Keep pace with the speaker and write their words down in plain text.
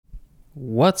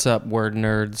What's up, word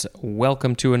nerds?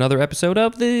 Welcome to another episode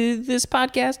of this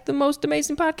podcast, the most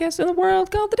amazing podcast in the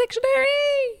world, called The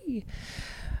Dictionary.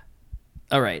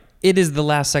 All right, it is the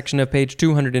last section of page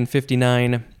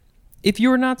 259. If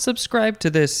you are not subscribed to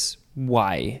this,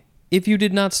 why? If you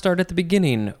did not start at the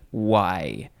beginning,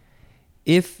 why?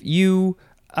 If you,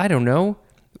 I don't know,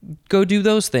 go do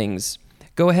those things.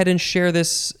 Go ahead and share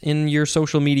this in your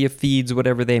social media feeds,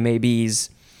 whatever they may be.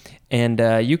 And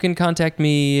you can contact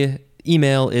me.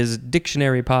 Email is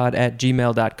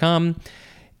dictionarypod@gmail.com.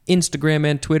 Instagram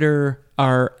and Twitter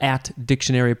are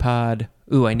 @dictionarypod.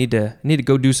 Ooh, I need to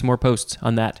go do some more posts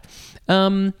on that.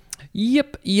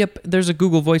 Yep. There's a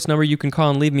Google Voice number you can call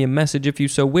and leave me a message if you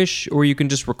so wish, or you can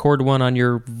just record one on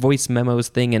your voice memos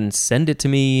thing and send it to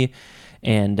me.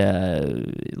 And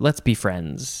let's be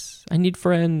friends. I need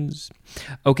friends.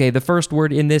 Okay, the first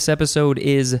word in this episode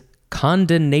is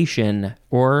condonation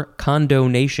or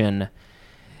condonation.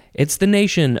 It's the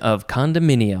nation of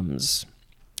condominiums.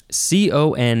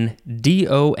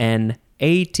 CONDONATION.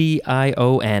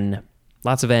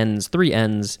 Lots of N's, 3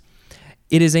 N's.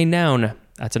 It is a noun.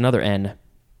 That's another N.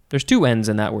 There's 2 N's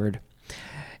in that word.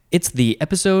 It's the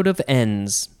episode of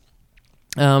N's.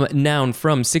 Noun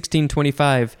from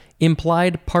 1625.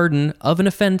 Implied pardon of an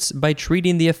offense by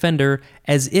treating the offender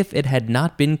as if it had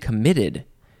not been committed.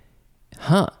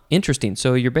 Interesting.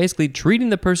 So you're basically treating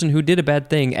the person who did a bad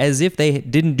thing as if they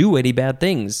didn't do any bad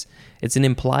things. It's an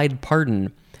implied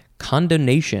pardon.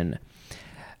 Condonation.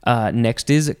 Next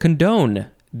is condone.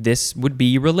 This would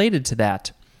be related to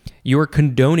that. You're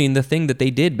condoning the thing that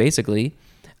they did, basically.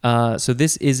 So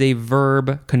this is a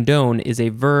verb. Condone is a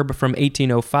verb from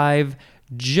 1805.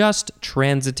 Just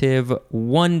transitive.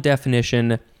 One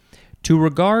definition. To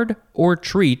regard or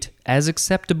treat as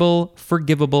acceptable,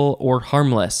 forgivable, or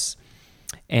harmless.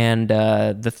 And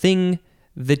the thing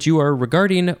that you are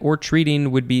regarding or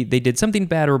treating would be they did something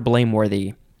bad or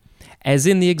blameworthy. As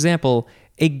in the example,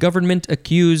 a government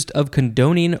accused of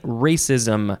condoning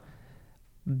racism.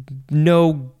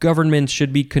 No government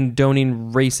should be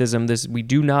condoning racism. We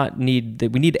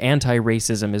need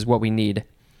anti-racism is what we need.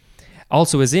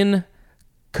 Also, as in,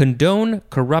 condone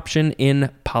corruption in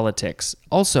politics.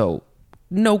 Also,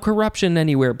 no corruption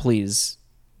anywhere, please.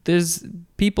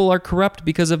 People are corrupt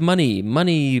because of money,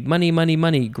 greed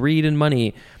and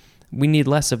money. We need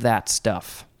less of that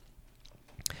stuff.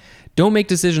 Don't make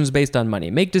decisions based on money.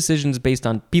 Make decisions based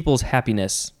on people's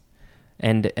happiness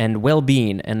and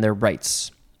well-being and their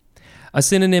rights. A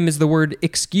synonym is the word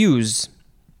excuse.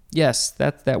 Yes,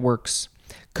 that works.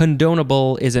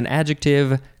 Condonable is an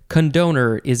adjective.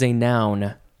 Condoner is a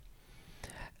noun.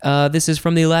 This is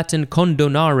from the Latin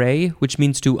condonare, which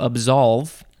means to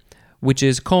absolve, which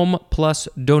is cum plus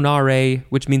donare,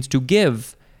 which means to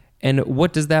give. And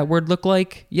what does that word look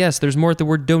like? Yes, there's more at the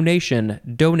word donation,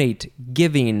 donate,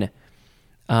 giving.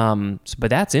 But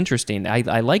that's interesting.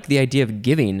 I like the idea of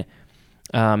giving,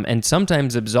 and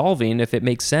sometimes absolving if it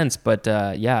makes sense. But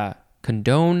yeah,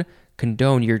 condone.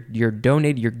 You're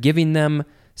donating. You're giving them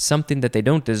something that they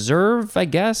don't deserve, I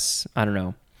guess. I don't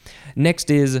know.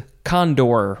 Next is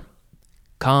condor.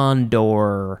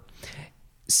 Condor.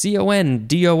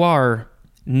 CONDOR,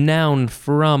 noun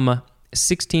from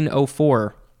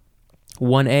 1604.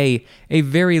 1A, a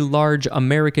very large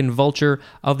American vulture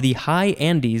of the high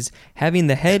Andes, having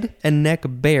the head and neck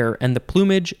bare and the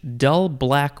plumage dull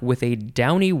black with a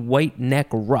downy white neck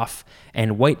ruff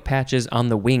and white patches on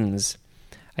the wings.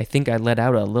 I think I let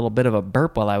out a little bit of a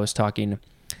burp while I was talking.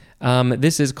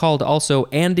 This is called also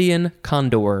Andean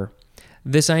condor.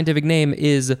 The scientific name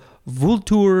is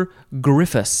Vultur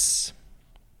gryphus.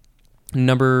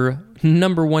 Number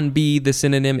 1B, the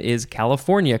synonym is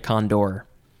California condor.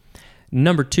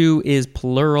 Number 2 is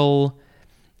plural.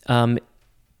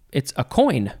 It's a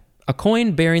coin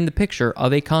bearing the picture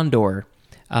of a condor,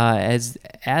 as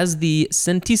the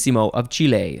centésimo of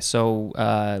Chile. So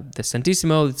the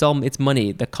centésimo, it's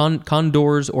money. The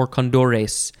condors or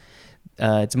condores,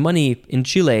 it's money in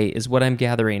Chile is what I'm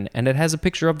gathering, and it has a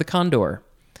picture of the condor.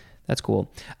 That's cool.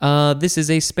 This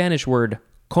is a Spanish word,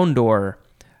 condor,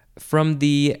 from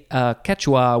the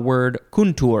Quechua word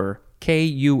kuntur,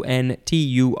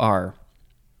 Kuntur.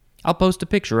 I'll post a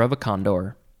picture of a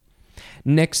condor.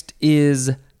 Next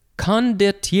is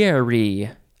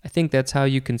condottieri. I think that's how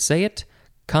you can say it.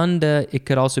 It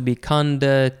could also be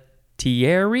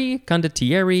condottieri.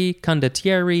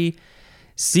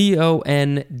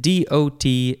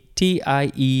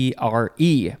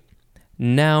 CONDOTTIERE.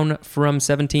 Noun from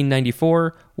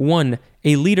 1794. 1.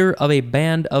 A leader of a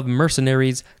band of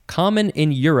mercenaries common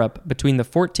in Europe between the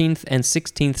 14th and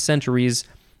 16th centuries.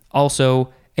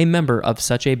 Also, a member of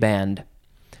such a band.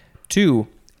 2.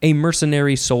 a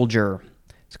mercenary soldier.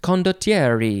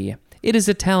 Condottieri. It is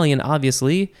Italian,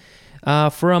 obviously,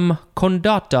 from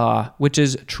condotta, which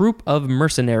is troop of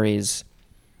mercenaries.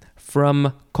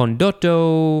 From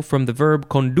condotto, from the verb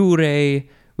condurre,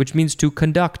 which means to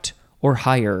conduct or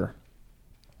hire.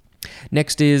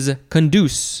 Next is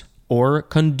conduce, or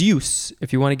conduce,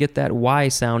 if you want to get that Y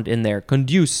sound in there.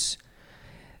 Conduce.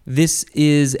 This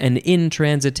is an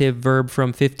intransitive verb from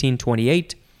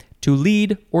 1528, to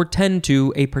lead or tend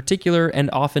to a particular and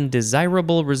often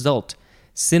desirable result.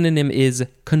 Synonym is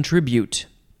contribute.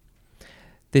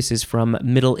 This is from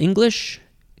Middle English,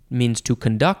 means to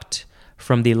conduct,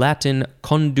 from the Latin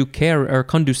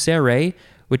conducere,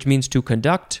 which means to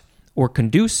conduct or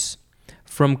conduce,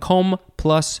 from com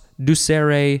plus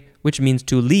ducere, which means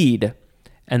to lead.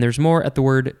 And there's more at the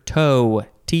word tow,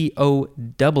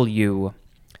 T-O-W,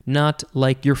 not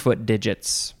like your foot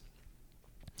digits.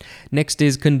 Next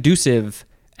is conducive,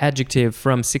 adjective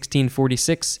from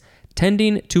 1646,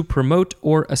 tending to promote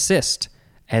or assist,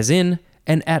 as in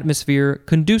an atmosphere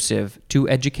conducive to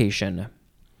education.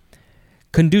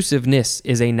 Conduciveness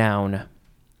is a noun.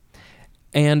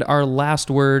 And our last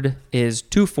word is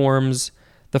two forms.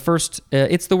 The first,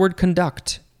 it's the word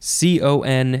conduct,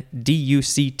 C-O-N-D-U-C-T.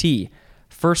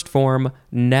 First form,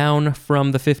 noun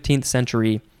from the 15th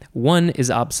century. One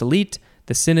is obsolete.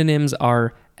 The synonyms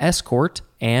are escort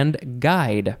and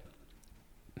guide.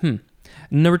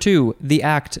 Number two, the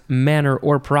act, manner,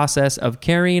 or process of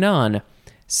carrying on.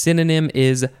 Synonym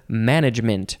is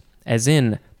management, as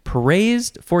in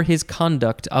praised for his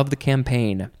conduct of the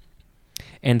campaign.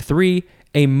 And three,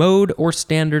 a mode or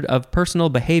standard of personal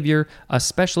behavior,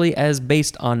 especially as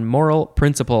based on moral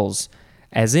principles,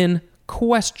 as in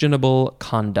questionable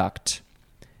conduct.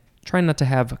 Try not to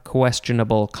have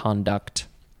questionable conduct.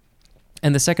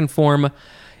 And the second form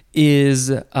is,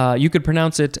 you could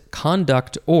pronounce it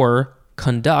conduct or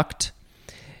conduct.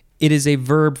 It is a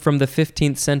verb from the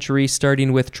 15th century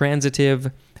starting with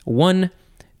transitive. 1,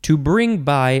 to bring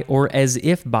by or as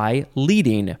if by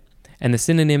leading. And the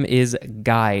synonym is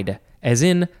guide, as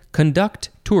in conduct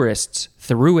tourists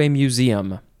through a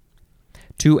museum.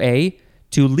 2a,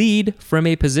 to lead from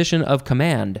a position of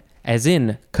command, as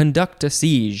in conduct a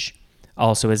siege,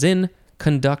 also as in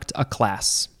conduct a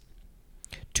class.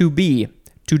 2b,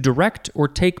 to direct or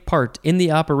take part in the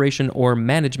operation or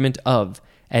management of,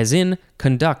 as in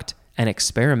conduct an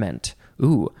experiment.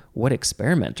 Ooh, what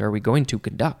experiment are we going to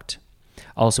conduct?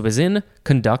 Also as in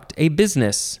conduct a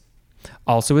business.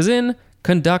 Also as in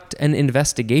conduct an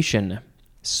investigation.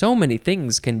 So many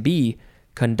things can be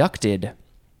conducted.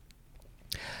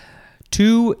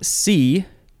 2c,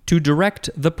 to direct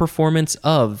the performance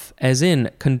of, as in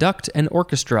conduct an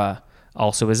orchestra.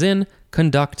 Also as in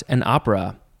conduct an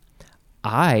opera.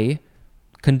 I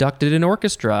conducted an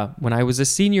orchestra. When I was a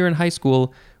senior in high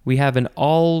school, we have an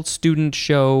all-student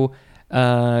show,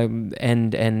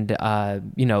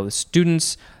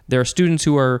 students. There are students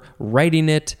who are writing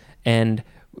it and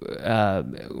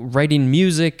writing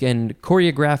music and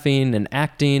choreographing and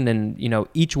acting, and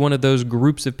each one of those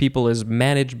groups of people is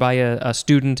managed by a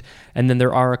student, and then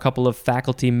there are a couple of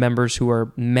faculty members who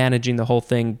are managing the whole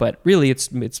thing. But really, it's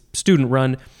student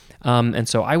run. And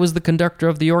so I was the conductor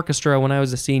of the orchestra when I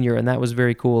was a senior, and that was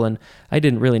very cool, and I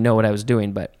didn't really know what I was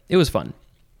doing, but it was fun.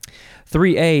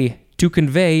 3a, to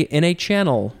convey in a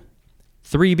channel.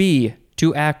 3b,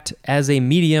 to act as a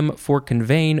medium for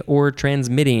conveying or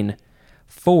transmitting.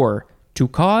 4, to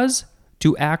cause,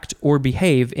 to act or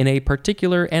behave in a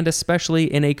particular and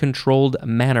especially in a controlled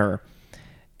manner.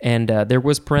 And there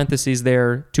was parentheses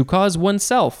there, to cause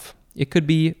oneself. It could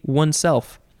be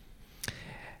oneself.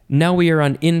 Now we are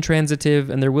on intransitive,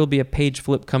 and there will be a page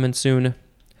flip coming soon.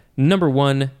 Number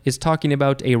 1 is talking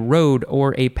about a road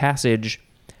or a passage.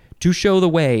 To show the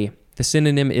way, the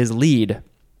synonym is lead.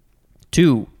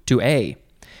 2, to A,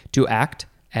 to act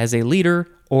as a leader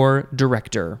or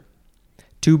director.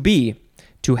 2b,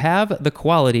 to have the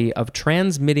quality of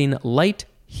transmitting light,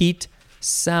 heat,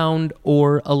 sound,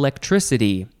 or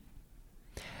electricity.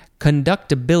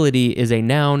 Conductibility is a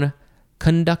noun.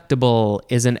 Conductible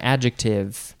is an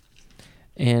adjective.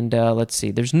 And let's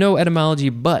see, there's no etymology,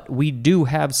 but we do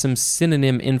have some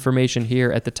synonym information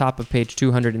here at the top of page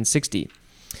 260.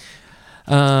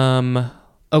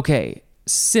 Okay,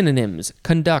 synonyms: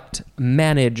 conduct,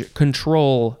 manage,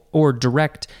 control, or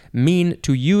direct mean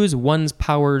to use one's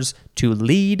powers to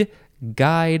lead,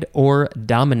 guide, or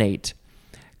dominate.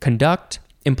 Conduct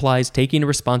implies taking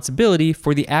responsibility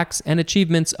for the acts and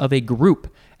achievements of a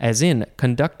group, as in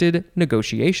conducted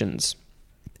negotiations.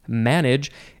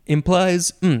 Manage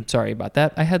implies, sorry about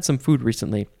that, I had some food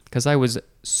recently because I was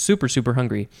super, super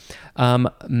hungry.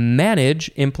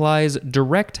 Manage implies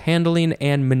direct handling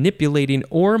and manipulating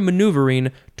or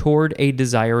maneuvering toward a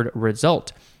desired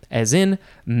result, as in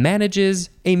manages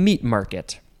a meat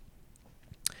market.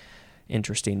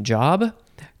 Interesting job.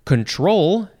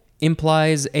 Control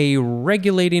implies a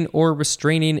regulating or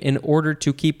restraining in order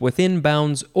to keep within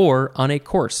bounds or on a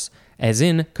course, as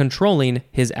in controlling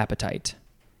his appetite.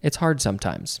 It's hard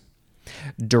sometimes.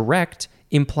 Direct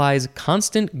implies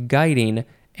constant guiding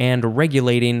and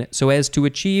regulating so as to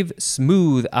achieve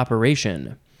smooth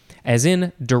operation, as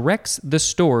in directs the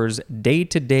store's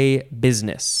day-to-day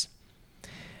business.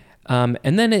 And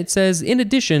then it says, in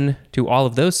addition to all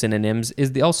of those synonyms,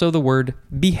 is also the word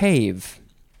behave.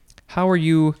 How are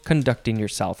you conducting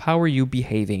yourself? How are you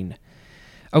behaving?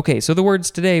 Okay, so the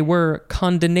words today were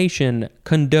condonation,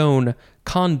 condone,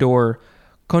 condor,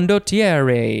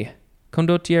 condottiere,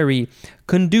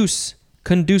 conduce,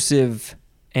 conducive,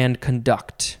 and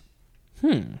conduct.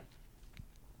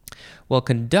 Well,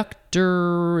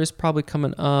 conductor is probably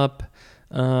coming up.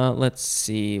 Let's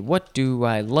see. What do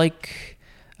I like?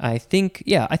 I think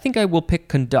I will pick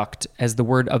conduct as the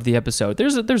word of the episode.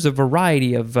 There's a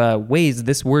variety of ways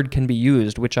this word can be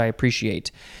used, which I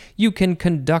appreciate. You can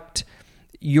conduct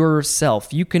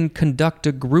yourself. You can conduct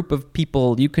a group of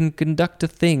people. You can conduct a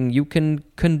thing. You can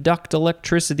conduct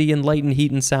electricity and light and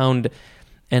heat and sound.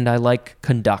 And I like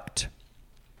conduct.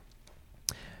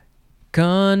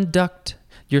 Conduct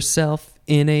yourself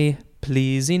in a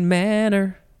pleasing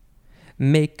manner.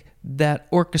 Make that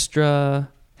orchestra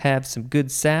have some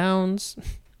good sounds.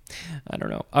 I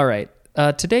don't know. All right.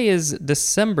 Today is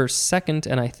December 2nd,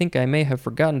 and I think I may have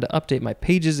forgotten to update my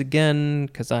pages again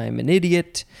because I'm an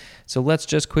idiot. So let's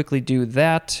just quickly do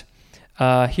that.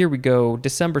 Here we go.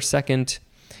 December 2nd,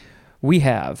 we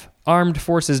have Armed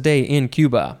Forces Day in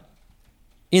Cuba.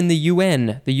 In the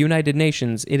UN, the United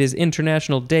Nations, it is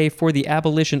International Day for the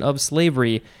Abolition of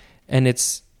Slavery, and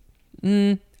it's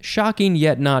shocking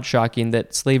yet not shocking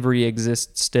that slavery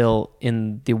exists still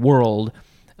in the world.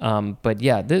 But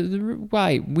yeah,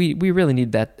 why we really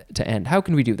need that to end. How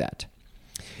can we do that?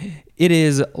 It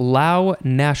is Lao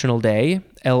National Day,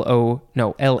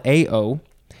 LAO.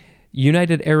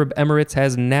 United Arab Emirates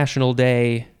has National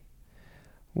Day.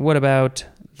 What about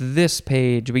this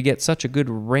page? We get such a good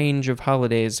range of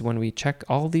holidays when we check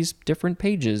all these different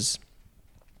pages.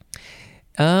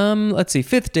 Let's see,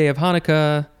 5th day of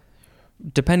Hanukkah.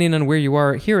 Depending on where you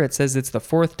are, here it says it's the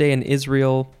 4th day in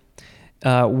Israel.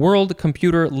 World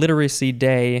Computer Literacy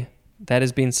Day. That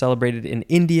is being celebrated in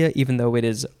India, even though it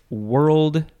is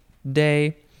World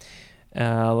Day.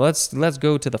 Let's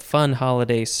go to the fun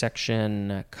holiday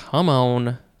section. Come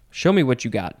on. Show me what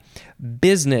you got.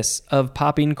 Business of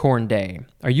Popping Corn Day.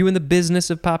 Are you in the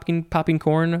business of popping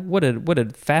corn? What a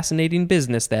fascinating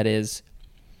business that is.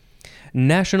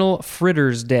 National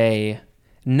Fritters Day.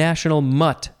 National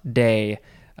Mutt Day.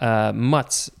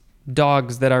 Mutts,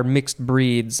 dogs that are mixed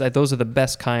breeds. Those are the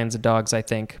best kinds of dogs, I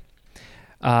think.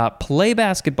 Play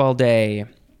Basketball Day.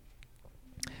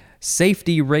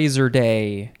 Safety Razor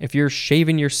Day. If you're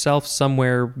shaving yourself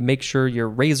somewhere, make sure your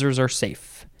razors are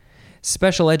safe.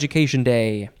 Special Education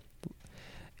Day.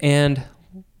 And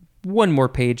one more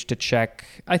page to check.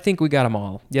 I think we got them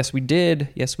all. Yes, we did.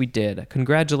 Yes, we did.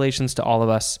 Congratulations to all of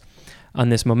us on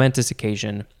this momentous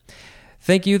occasion.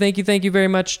 Thank you very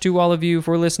much to all of you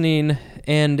for listening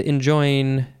and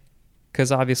enjoying,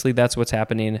 because obviously that's what's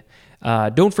happening.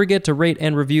 Don't forget to rate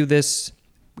and review this,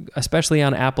 especially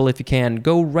on Apple if you can.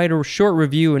 Go write a short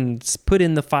review and put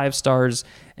in the 5 stars,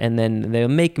 and then they'll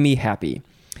make me happy.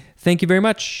 Thank you very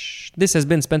much. This has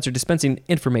been Spencer dispensing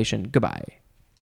information. Goodbye.